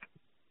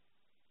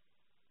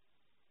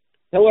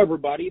Hello,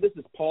 everybody. This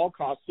is Paul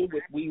Costa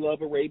with We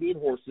Love Arabian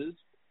Horses.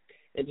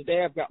 And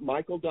today I've got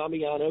Michael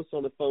Damianos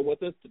on the phone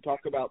with us to talk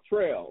about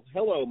trail.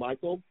 Hello,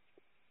 Michael.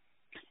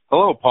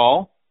 Hello,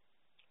 Paul.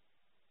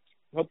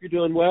 Hope you're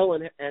doing well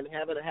and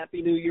having a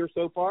happy new year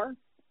so far.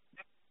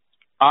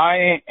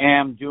 I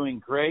am doing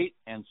great,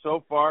 and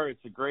so far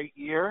it's a great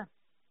year.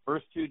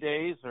 First 2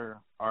 days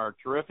are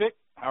terrific.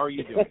 How are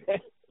you doing?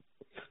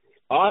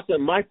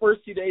 Awesome. My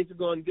first 2 days are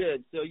going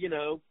good, so,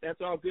 that's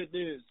all good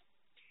news.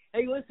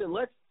 Hey, listen,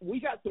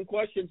 we got some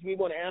questions we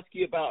want to ask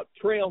you about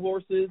trail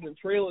horses, and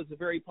trail is a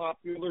very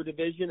popular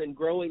division and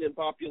growing in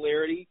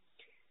popularity,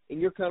 and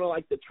you're kind of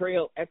like the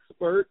trail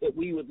expert that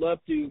we would love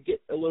to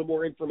get a little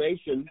more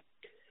information.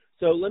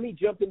 So let me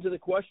jump into the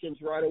questions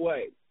right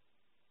away.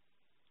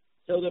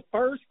 So the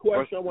first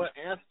question I want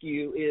to ask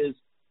you is,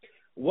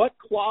 what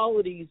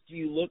qualities do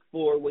you look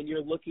for when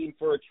you're looking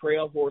for a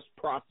trail horse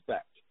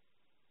prospect?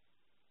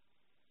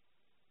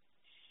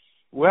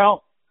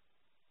 Well,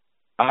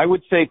 I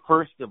would say,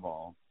 first of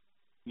all,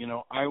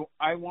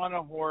 I want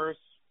a horse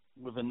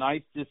with a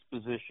nice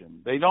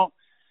disposition. They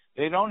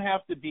don't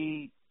have to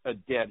be a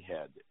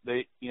deadhead.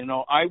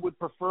 I would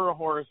prefer a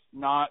horse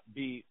not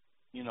be,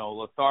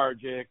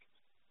 lethargic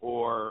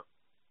or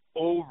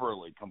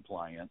overly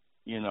compliant.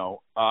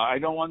 I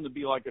don't want them to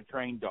be like a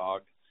trained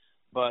dog,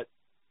 but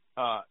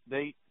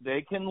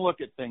they can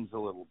look at things a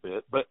little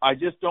bit. But I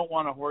just don't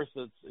want a horse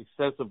that's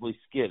excessively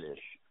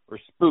skittish or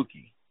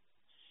spooky.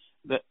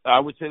 I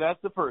would say that's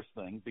the first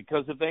thing,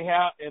 because if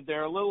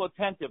they're a little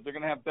attentive, they're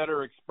going to have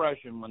better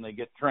expression when they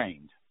get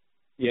trained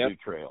to do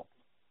trail.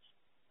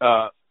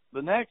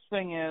 The next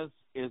thing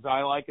is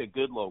I like a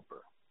good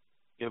loper.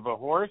 If a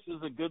horse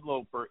is a good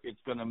loper, it's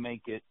going to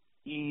make it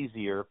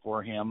easier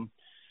for him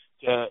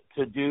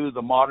to do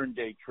the modern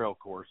day trail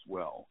course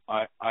well.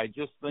 I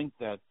just think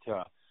that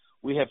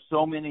we have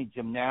so many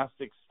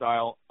gymnastic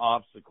style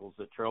obstacles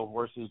that trail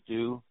horses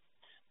do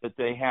that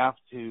they have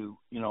to,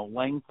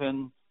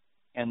 lengthen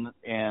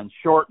and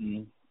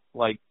shorten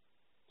like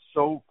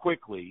so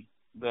quickly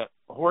that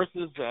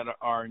horses that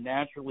are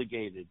naturally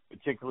gaited,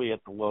 particularly at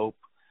the lope,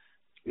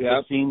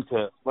 seem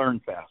to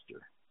learn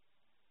faster.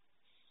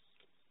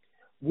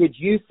 Would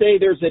you say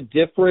there's a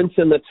difference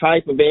in the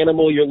type of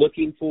animal you're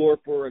looking for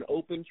an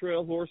open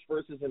trail horse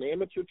versus an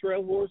amateur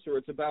trail horse, or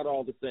it's about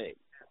all the same?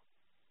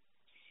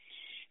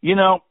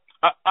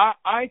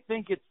 I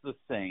think it's the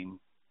same.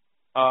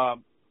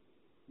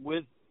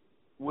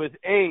 With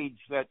age,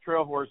 that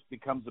trail horse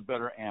becomes a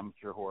better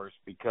amateur horse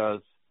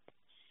because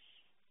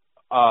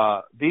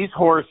these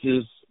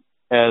horses,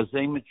 as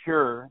they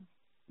mature,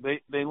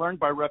 they learn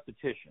by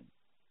repetition.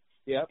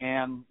 Yep.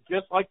 And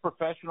just like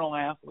professional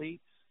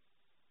athletes,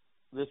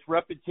 this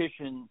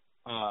repetition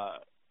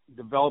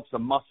develops a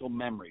muscle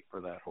memory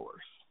for that horse.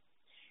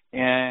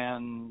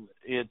 And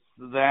it's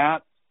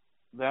that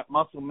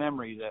muscle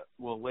memory that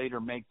will later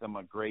make them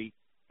a great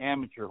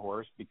amateur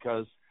horse,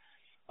 because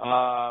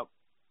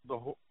the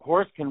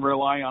horse can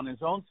rely on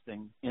his own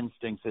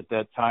instincts at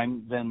that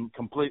time than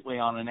completely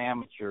on an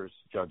amateur's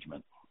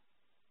judgment.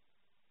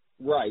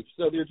 Right.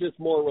 So they're just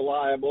more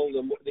reliable.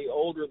 The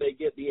older they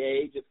get, the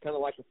age, it's kind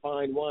of like a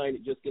fine wine.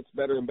 It just gets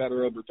better and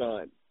better over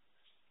time.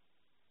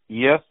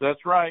 Yes,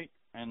 that's right.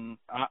 And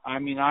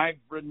I've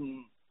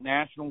ridden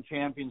national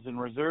champions and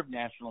reserve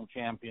national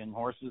champion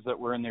horses that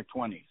were in their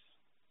 20s.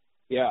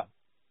 Yeah.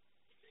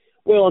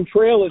 Well, and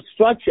trail is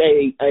such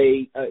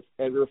a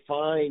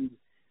refined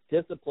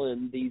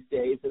discipline these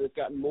days, and it's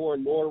gotten more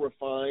and more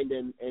refined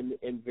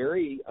and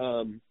very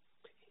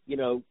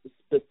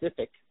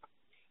specific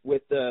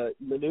with the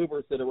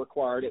maneuvers that are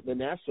required at the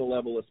national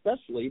level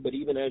especially, but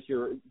even as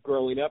you're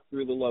growing up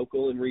through the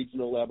local and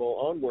regional level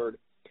onward,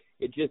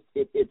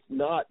 it's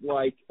not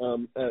like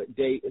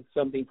it's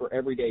something for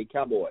everyday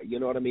cowboy. You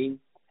know what I mean?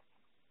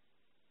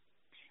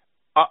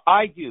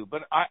 I do,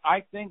 but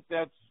I think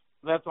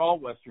that's all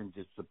Western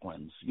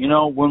disciplines.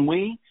 When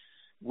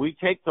we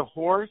take the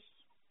horse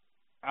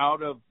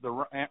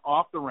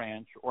off the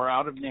ranch or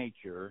out of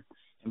nature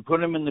and put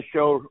him in the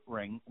show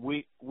ring,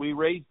 we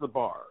raise the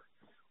bar.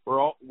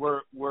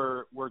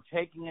 We're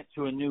taking it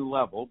to a new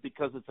level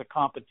because it's a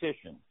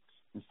competition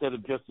instead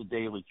of just a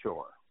daily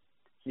chore.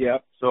 Yeah.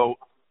 So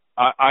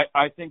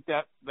I think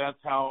that's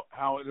how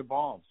it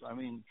evolves.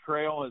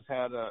 Trail has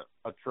had a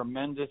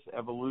tremendous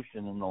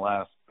evolution in the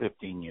last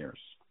 15 years.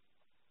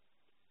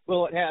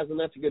 Well, it has, and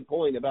that's a good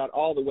point about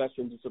all the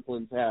Western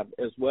disciplines have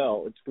as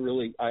well. It's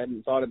really, I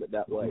hadn't thought of it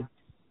that way.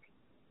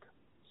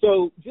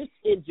 So just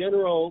in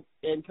general,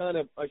 and kind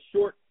of a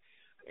short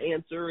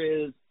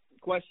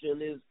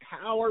question is,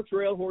 how are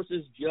trail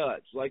horses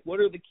judged? Like, what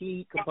are the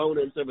key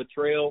components of a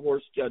trail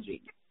horse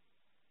judging?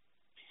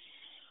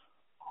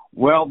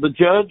 Well, the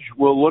judge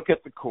will look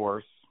at the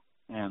course,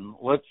 and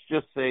let's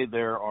just say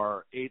there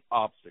are 8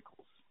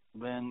 obstacles.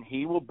 Then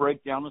he will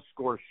break down a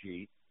score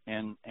sheet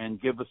and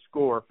give a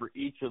score for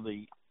each of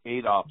the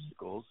 8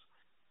 obstacles,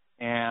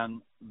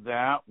 and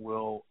that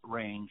will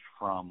range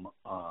from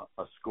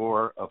a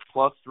score of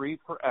 +3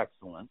 for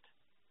excellent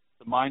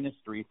to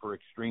 -3 for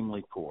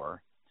extremely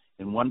poor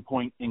in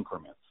 1-point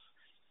increments.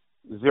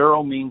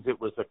 0 means it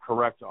was a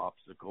correct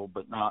obstacle,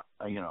 but not,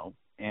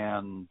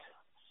 and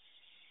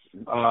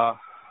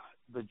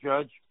the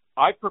judge,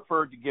 I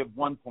prefer to give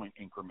 1 point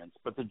increments,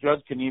 but the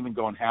judge can even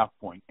go in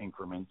half-point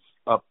increments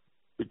up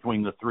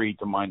between the 3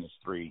 to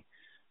 -3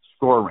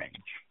 score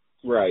range.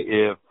 Right.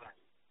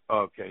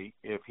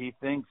 If he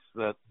thinks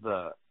that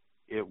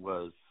it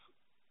was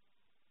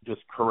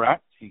just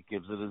correct, he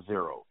gives it a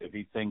 0. If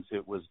he thinks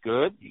it was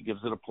good, he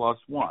gives it a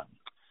 +1.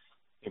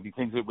 If he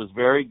thinks it was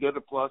very good,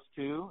 a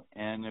 +2,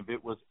 and if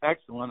it was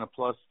excellent, a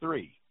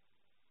 +3.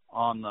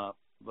 On the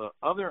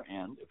other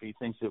end, if he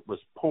thinks it was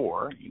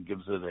poor, he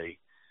gives it a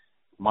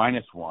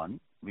 -1.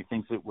 If he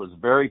thinks it was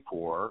very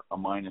poor, a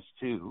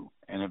 -2.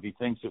 And if he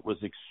thinks it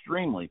was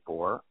extremely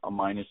poor, a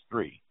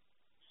 -3.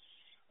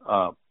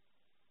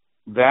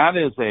 That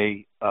is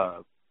a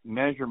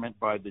measurement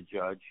by the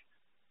judge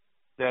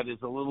that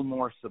is a little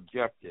more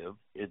subjective.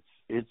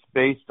 It's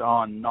based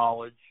on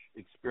knowledge,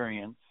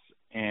 experience,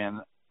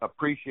 and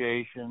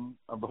appreciation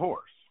of the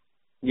horse.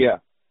 Yeah.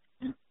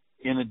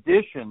 In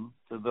addition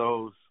to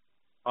those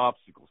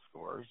obstacle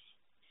scores,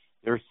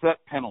 there's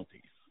set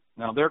penalties.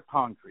 Now, they're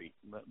concrete.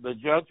 The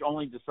judge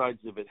only decides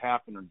if it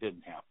happened or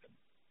didn't happen.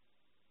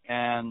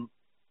 And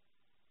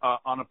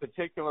on a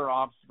particular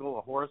obstacle,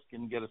 a horse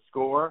can get a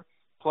score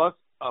plus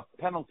a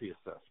penalty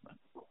assessment.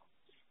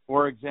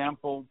 For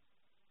example,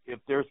 if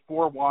there's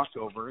 4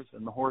 walkovers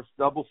and the horse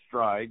double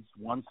strides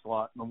 1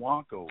 slot in the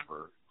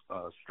walkover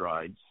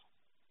strides,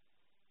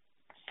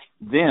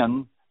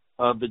 then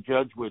the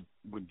judge would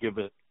give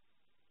it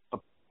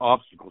an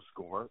obstacle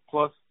score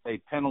plus a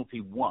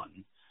penalty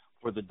 1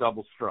 for the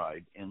double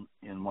stride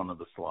in one of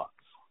the slots.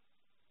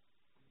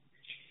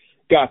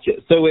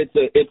 Gotcha. So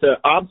it's an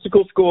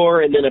obstacle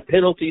score and then a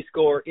penalty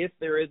score if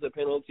there is a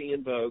penalty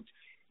invoked,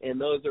 and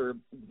those are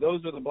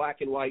the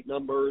black and white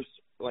numbers.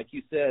 Like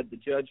you said, the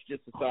judge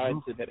just decides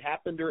if it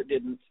happened or it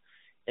didn't,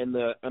 and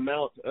the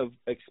amount of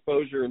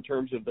exposure in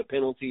terms of the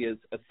penalty is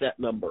a set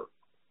number.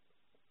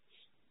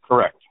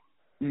 Correct.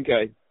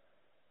 Okay.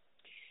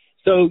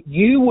 So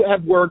you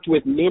have worked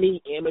with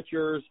many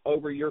amateurs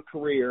over your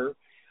career.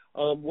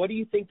 What do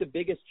you think the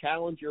biggest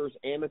challenges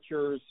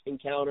amateurs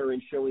encounter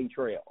in showing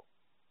trail?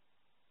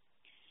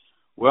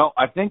 Well,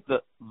 I think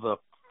the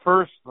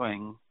first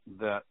thing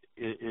that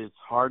is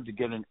hard to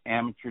get an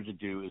amateur to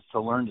do is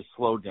to learn to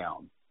slow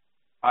down.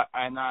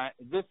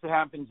 This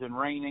happens in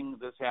reining,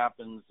 this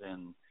happens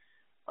in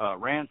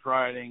ranch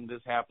riding,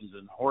 this happens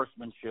in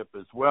horsemanship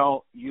as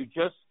well. You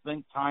just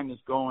think time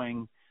is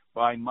going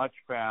by much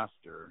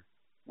faster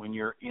when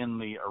you're in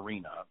the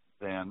arena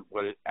than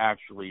what it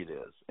actually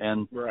is.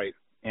 And right.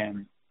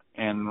 And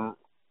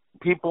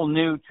people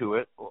new to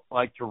it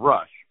like to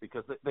rush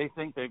because they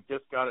think they've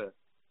just got to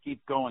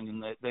keep going,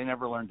 and they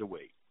never learn to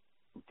wait.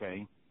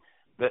 Okay,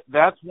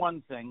 that's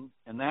one thing,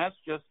 and that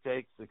just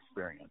takes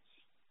experience.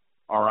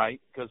 All right,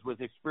 because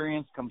with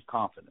experience comes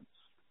confidence.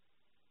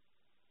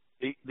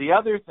 The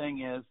other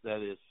thing is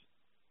that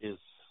is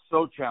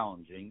so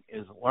challenging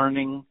is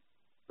learning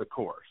the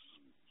course.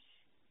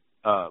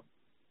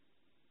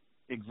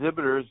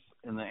 Exhibitors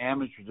in the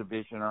amateur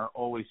division are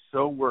always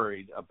so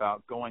worried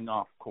about going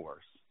off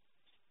course,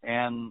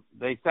 and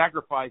they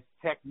sacrifice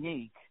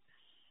technique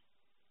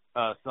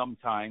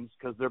sometimes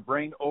because their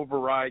brain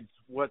overrides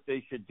what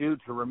they should do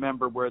to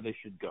remember where they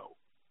should go.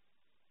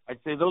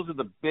 I'd say those are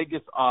the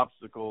biggest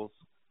obstacles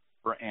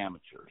for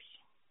amateurs.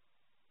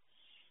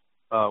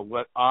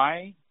 What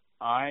I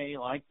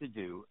like to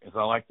do is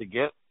I like to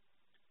get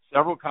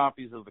several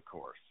copies of the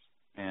course,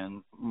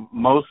 and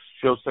most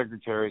show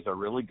secretaries are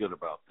really good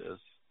about this.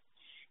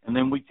 And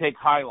then we take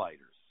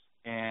highlighters,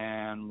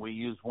 and we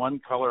use one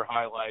color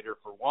highlighter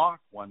for walk,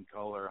 one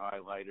color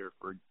highlighter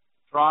for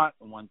trot,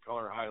 and one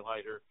color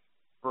highlighter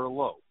for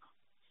lope.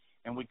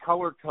 And we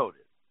color code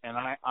it. And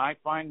I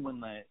find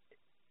when the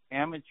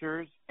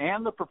amateurs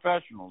and the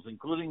professionals,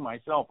 including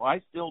myself,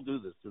 I still do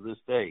this to this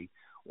day,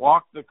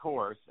 walk the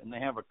course and they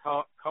have a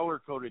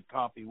color-coded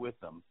copy with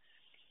them,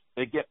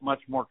 they get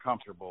much more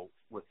comfortable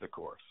with the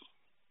course.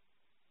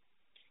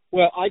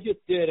 Well, I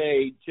just did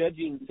a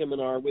judging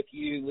seminar with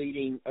you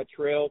leading a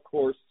trail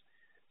course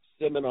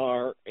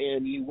seminar,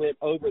 and you went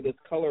over this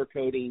color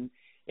coding,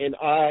 and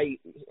I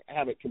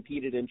haven't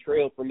competed in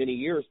trail for many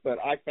years, but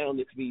I found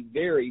it to be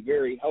very,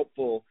 very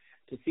helpful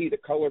to see the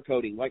color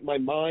coding. Like my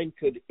mind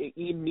could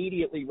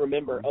immediately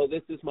remember, oh,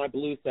 this is my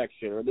blue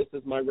section or this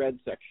is my red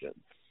section.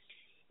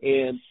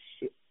 And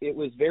it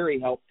was very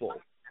helpful.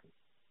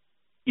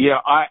 Yeah,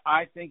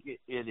 I think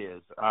it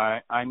is.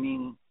 I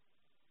mean,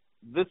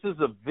 this is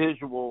a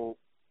visual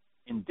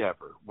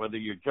endeavor, whether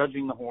you're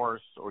judging the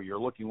horse or you're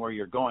looking where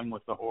you're going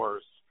with the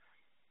horse,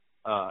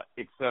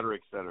 et cetera,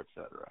 et cetera, et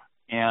cetera.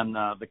 And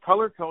the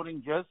color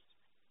coding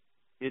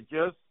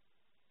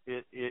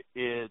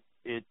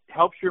it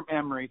helps your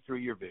memory through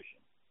your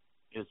vision.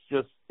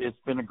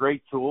 It's been a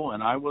great tool,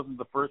 and I wasn't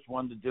the first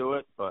one to do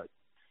it, but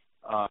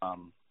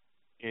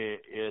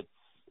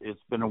it's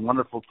been a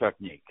wonderful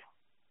technique.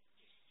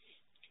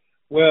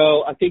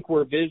 Well, I think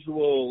we're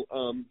visual.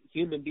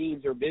 Human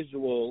beings are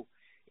visual,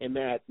 and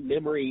that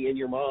memory in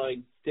your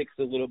mind sticks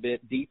a little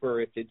bit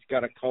deeper if it's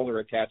got a color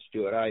attached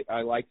to it.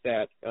 I like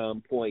that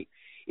point.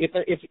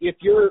 If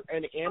you're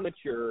an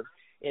amateur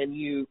and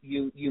you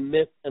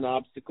miss an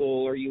obstacle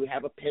or you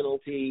have a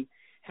penalty,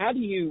 how do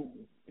you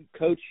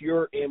coach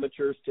your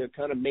amateurs to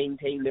kind of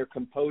maintain their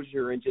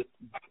composure and just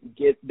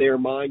get their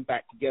mind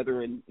back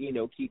together and,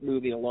 keep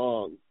moving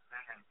along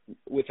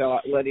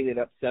without letting it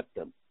upset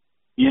them?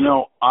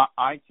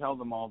 I tell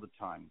them all the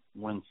time,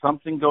 when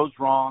something goes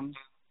wrong,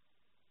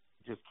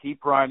 just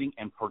keep riding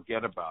and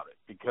forget about it.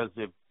 Because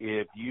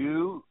if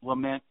you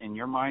lament in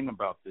your mind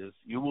about this,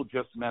 you will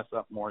just mess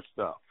up more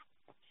stuff.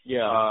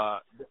 Yeah.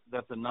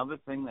 That's another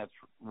thing that's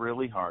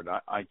really hard.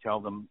 I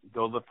tell them,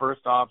 go to the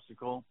first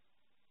obstacle,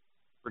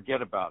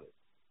 forget about it.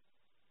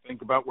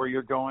 Think about where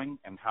you're going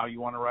and how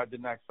you want to ride the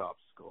next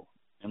obstacle,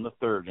 and the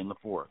third, and the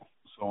fourth,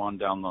 so on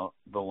down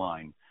the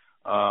line.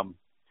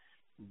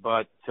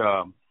 But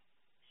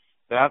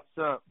that's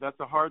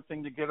a hard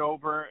thing to get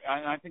over,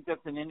 and I think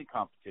that's in any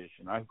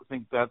competition. I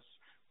think that's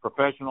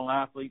professional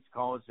athletes,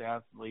 college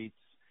athletes,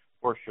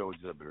 horse show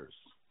exhibitors.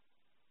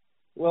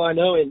 Well, I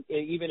know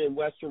even in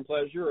Western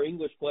pleasure or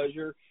English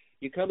pleasure,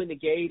 you come in the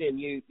gate and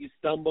you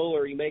stumble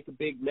or you make a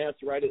big mess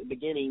right at the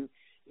beginning,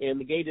 and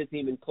the gate isn't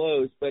even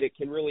closed, but it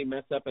can really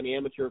mess up an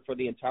amateur for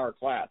the entire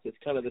class. It's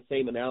kind of the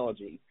same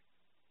analogy.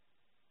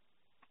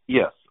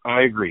 Yes,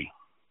 I agree.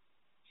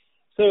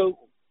 So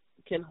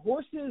can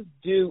horses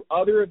do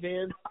other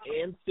events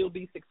and still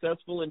be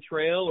successful in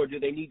trail, or do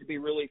they need to be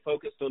really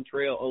focused on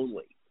trail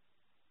only?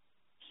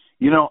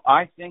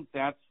 I think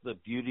that's the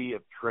beauty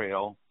of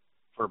trail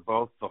for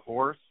both the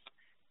horse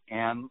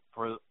and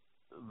for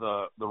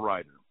the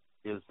rider,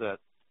 is that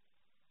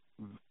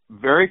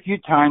very few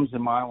times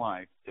in my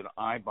life did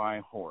I buy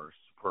a horse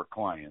for a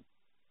client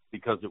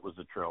because it was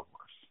a trail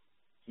horse.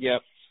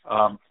 Yep.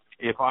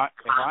 If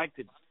I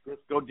could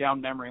just go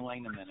down memory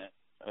lane a minute,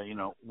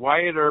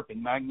 Wyatt Earp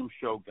and Magnum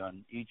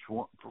Shogun each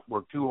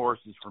were two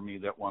horses for me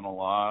that won a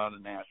lot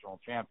of national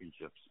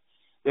championships.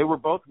 They were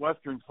both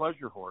Western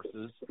pleasure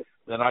horses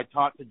that I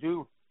taught to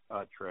do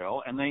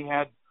trail, and they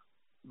had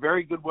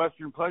very good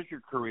Western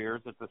pleasure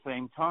careers at the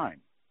same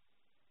time.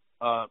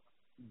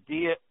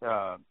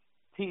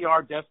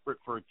 T.R. Desperate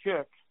for a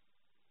Chick,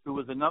 who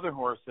was another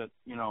horse that,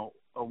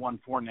 won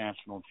 4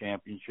 national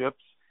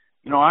championships.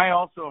 I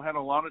also had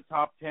a lot of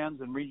top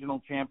 10s and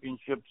regional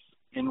championships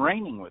in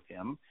reining with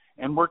him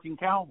and working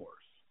cow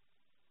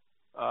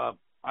horse.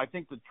 I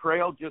think the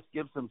trail just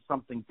gives them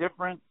something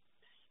different.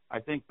 I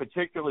think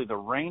particularly the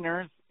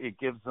reiners, it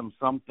gives them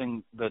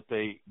something that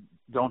they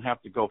don't have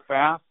to go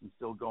fast and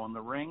still go in the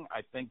ring.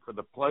 I think for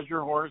the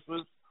pleasure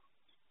horses,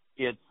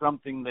 it's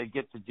something they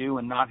get to do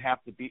and not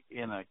have to be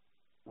in a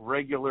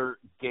regular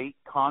gait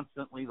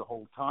constantly the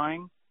whole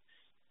time.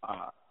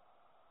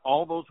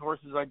 All those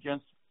horses I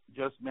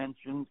just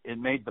mentioned, it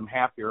made them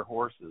happier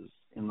horses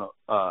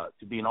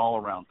to be an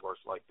all-around horse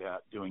like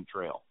that doing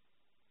trail.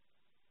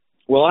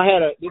 Well,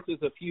 this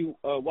is a few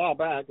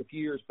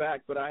years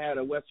back, but I had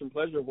a Western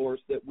pleasure horse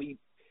that we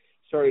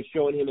started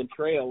showing him in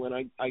trail,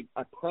 and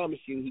I promise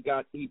you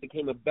he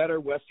became a better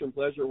Western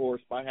pleasure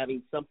horse by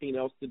having something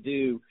else to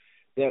do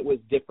that was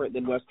different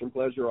than Western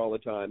pleasure all the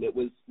time. It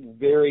was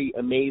very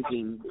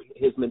amazing,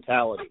 his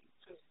mentality.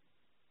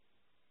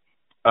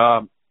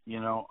 I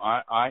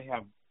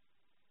have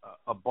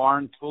a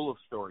barn full of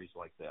stories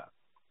like that.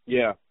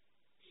 Yeah.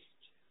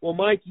 Well,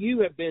 Mike,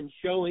 you have been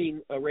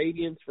showing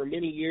Arabians for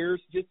many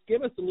years. Just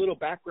give us a little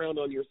background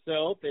on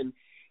yourself and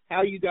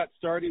how you got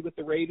started with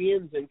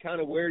Arabians and kind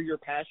of where your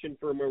passion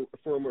for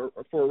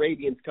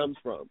Arabians comes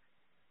from.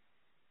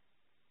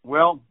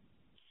 Well,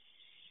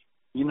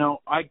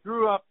 I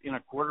grew up in a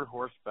quarter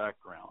horse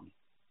background,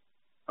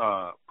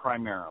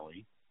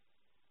 primarily,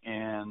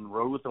 and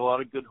rode with a lot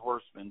of good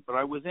horsemen. But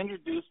I was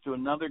introduced to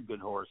another good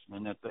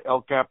horseman at the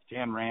El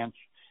Capitan Ranch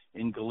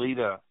in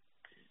Goleta,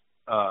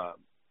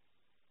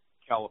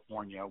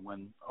 California,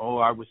 when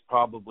I was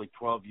probably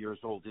 12 years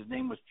old. His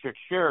name was Chick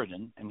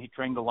Sheridan, and he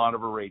trained a lot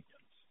of Arabians.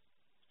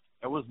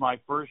 That was my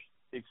first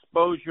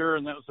exposure,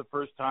 and that was the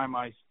first time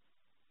I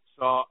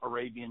saw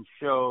Arabian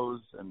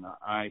shows, and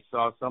I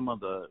saw some of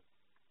the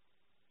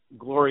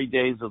glory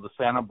days of the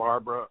Santa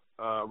Barbara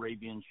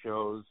Arabian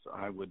shows.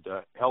 I would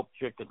help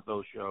Chick at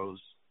those shows,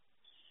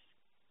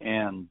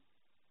 and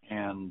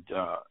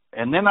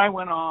then I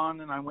went on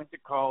and I went to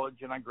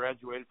college and I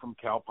graduated from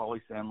Cal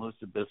Poly San Luis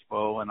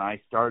Obispo, and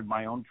I started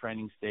my own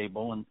training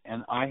stable,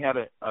 and I had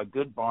a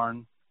good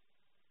barn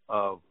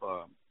of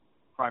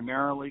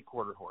primarily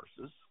quarter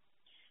horses,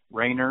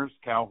 reiners,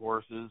 cow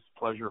horses,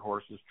 pleasure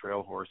horses,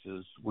 trail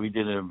horses. We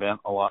did an event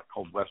a lot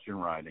called Western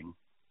Riding.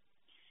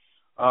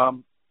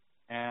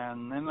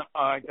 And then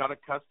I got a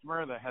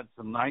customer that had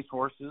some nice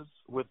horses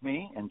with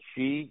me, and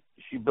she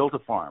built a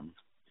farm,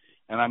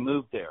 and I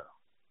moved there.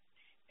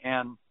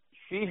 And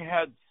she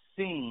had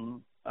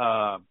seen,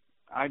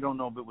 I don't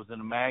know if it was in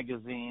a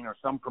magazine or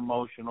some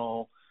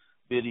promotional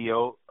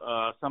video,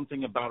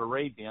 something about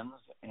Arabians,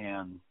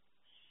 and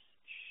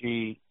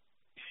she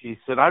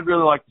said, I'd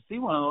really like to see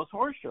one of those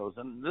horse shows.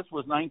 And this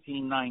was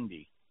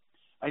 1990.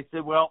 I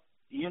said, well,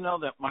 you know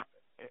that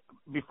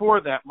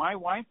before that, my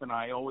wife and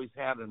I always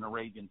had an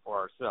Arabian for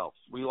ourselves.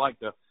 We like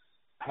to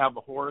have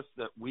a horse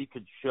that we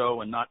could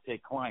show and not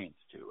take clients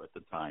to at the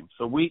time.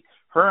 So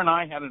her and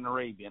I had an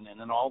Arabian, and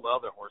then all the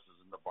other horses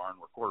in the barn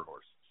were quarter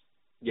horses.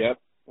 Yep.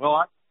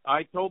 Well,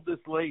 I told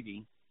this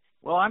lady,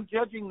 well, I'm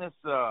judging this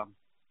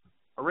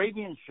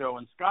Arabian show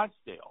in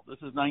Scottsdale. This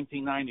is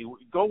 1990.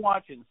 Go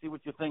watch it and see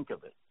what you think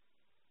of it.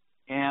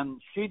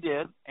 And she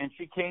did, and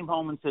she came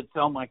home and said,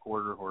 sell my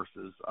quarter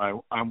horses. I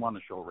want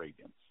to show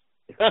Arabians.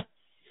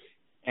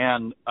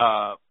 And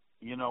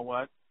you know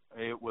what?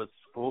 It was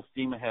full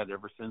steam ahead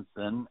ever since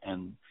then.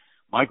 And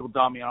Michael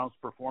Damiano's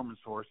Performance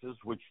Horses,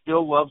 which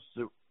still loves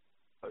to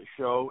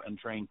show and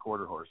train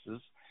quarter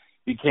horses,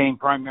 became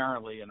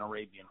primarily an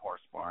Arabian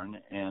horse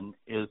barn and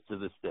is to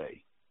this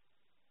day.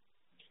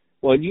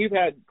 Well, you've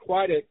had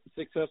quite a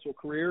successful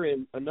career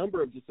in a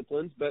number of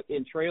disciplines, but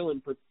in trail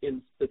in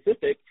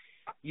specific,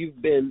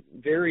 you've been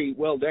very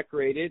well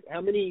decorated.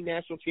 How many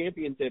national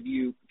champions have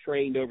you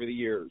trained over the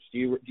years?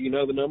 Do you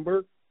know the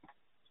number?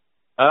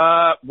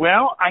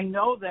 Well, I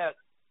know that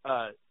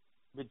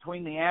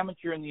between the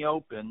amateur and the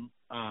open,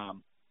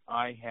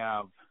 I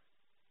have.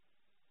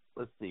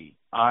 Let's see.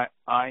 I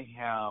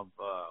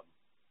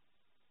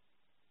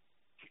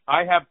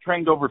have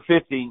trained over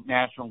 50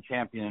 national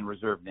champion and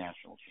reserve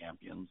national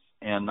champions,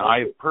 and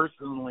I've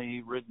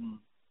personally ridden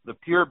the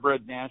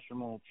purebred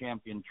national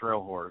champion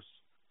trail horse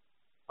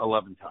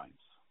 11 times.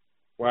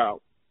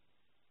 Wow.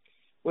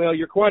 Well,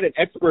 you're quite an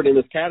expert in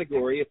this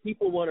category. If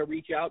people want to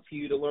reach out to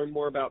you to learn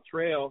more about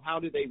trail, how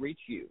do they reach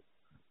you?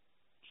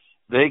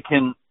 They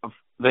can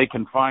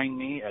find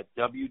me at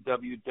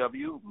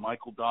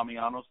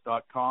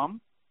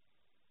www.michaeldamianos.com,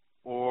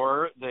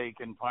 or they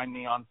can find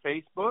me on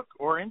Facebook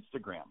or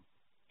Instagram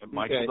at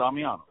Michael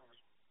Damianos.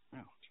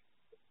 Yeah.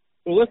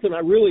 Well, listen, I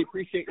really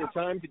appreciate your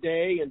time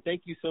today, and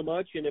thank you so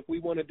much. And if we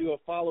want to do a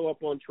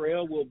follow-up on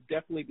trail, we'll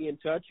definitely be in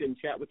touch and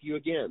chat with you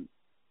again.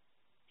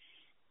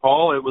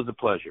 Paul, it was a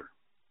pleasure.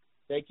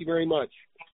 Thank you very much.